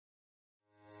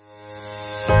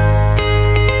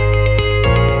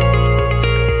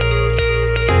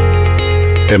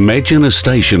Imagine a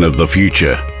station of the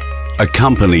future, a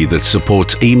company that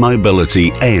supports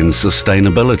e-mobility and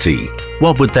sustainability.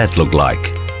 What would that look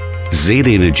like?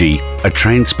 Z Energy, a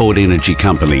transport energy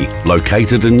company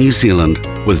located in New Zealand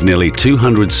with nearly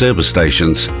 200 service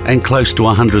stations and close to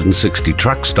 160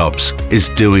 truck stops, is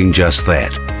doing just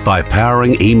that by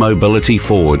powering e-mobility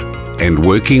forward and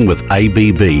working with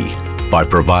ABB by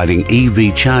providing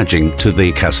EV charging to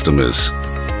their customers.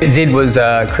 Z was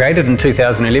created in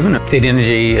 2011. Z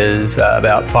Energy is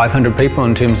about 500 people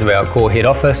in terms of our core head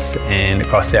office, and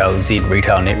across our Z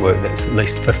retail network that's at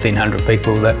least 1,500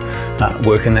 people that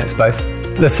work in that space.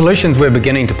 The solutions we're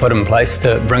beginning to put in place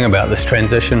to bring about this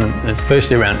transition is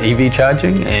firstly around EV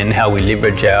charging and how we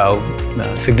leverage our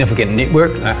significant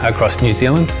network across New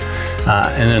Zealand.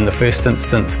 And in the first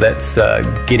instance, that's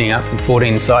getting up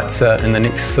 14 sites in the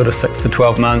next sort of 6 to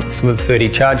 12 months with 30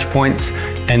 charge points,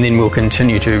 and then we'll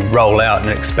continue to roll out and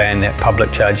expand that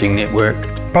public charging network.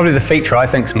 Probably the feature I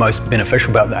think is most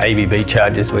beneficial about the ABB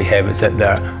chargers we have is that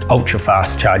they're ultra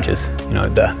fast chargers. You know,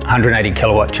 the 180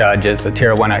 kilowatt chargers, the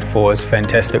Terra 184 is a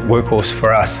fantastic workhorse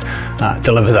for us.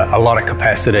 Delivers a lot of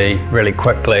capacity really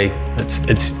quickly.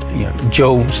 It's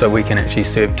dual, so we can actually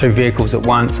serve 2 vehicles at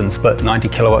once and split 90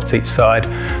 kilowatts each side.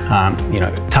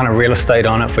 Ton of real estate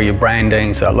on it for your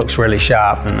branding, so it looks really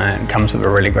sharp, and it comes with a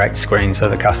really great screen so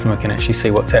the customer can actually see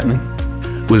what's happening.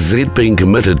 With Z being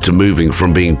committed to moving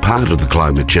from being part of the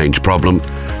climate change problem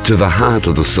to the heart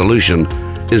of the solution,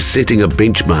 is setting a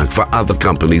benchmark for other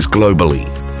companies globally.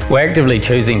 We're actively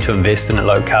choosing to invest in a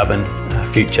low carbon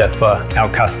future for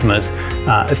our customers.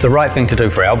 It's the right thing to do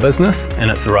for our business, and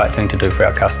it's the right thing to do for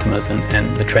our customers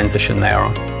and the transition they are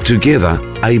on. Together,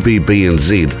 ABB and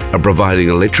Z are providing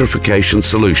electrification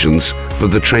solutions for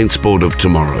the transport of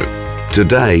tomorrow.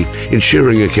 Today,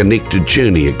 ensuring a connected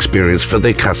journey experience for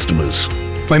their customers.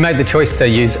 We made the choice to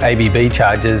use ABB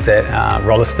chargers at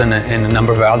Rolleston and a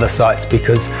number of our other sites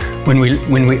because when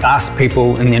we asked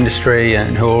people in the industry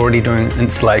and who are already doing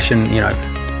installation,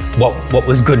 what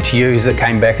was good to use, it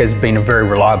came back as being a very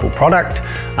reliable product,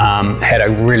 had a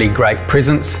really great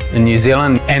presence in New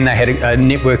Zealand, and they had a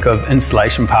network of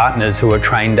installation partners who were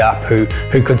trained up who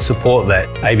could support that.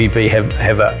 ABB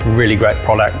have a really great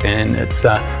product, and it's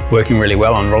working really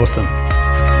well on Rolleston.